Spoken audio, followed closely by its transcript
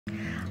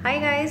Hi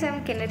guys,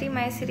 I'm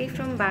Kinnari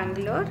from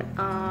Bangalore.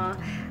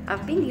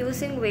 I've been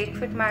using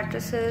Wakefit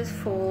mattresses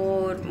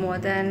for more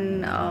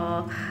than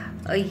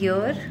a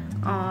year,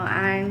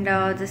 and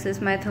this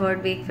is my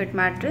third Wakefit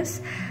mattress.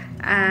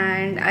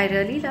 And I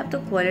really love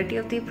the quality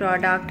of the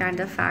product and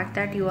the fact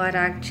that you are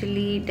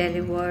actually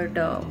delivered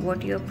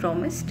what you have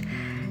promised.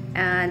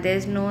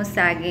 There's no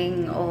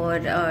sagging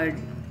or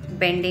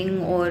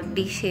bending or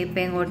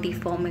deshaping or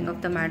deforming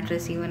of the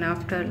mattress even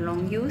after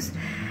long use.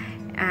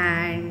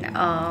 And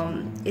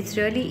it's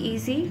really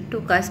easy to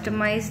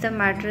customize the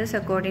mattress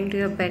according to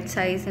your bed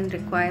size and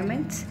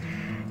requirements.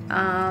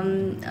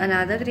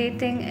 Another great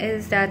thing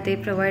is that they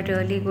provide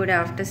really good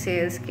after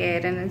sales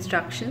care and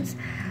instructions,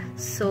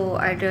 so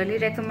I'd really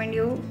recommend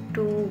you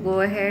to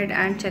go ahead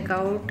and check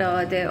out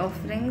their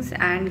offerings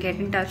and get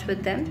in touch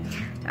with them.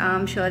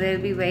 I'm sure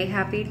they'll be very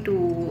happy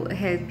to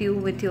help you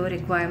with your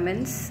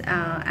requirements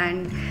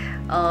and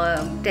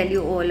tell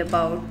you all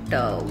about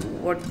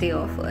what they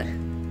offer.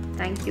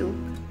 Thank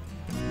you.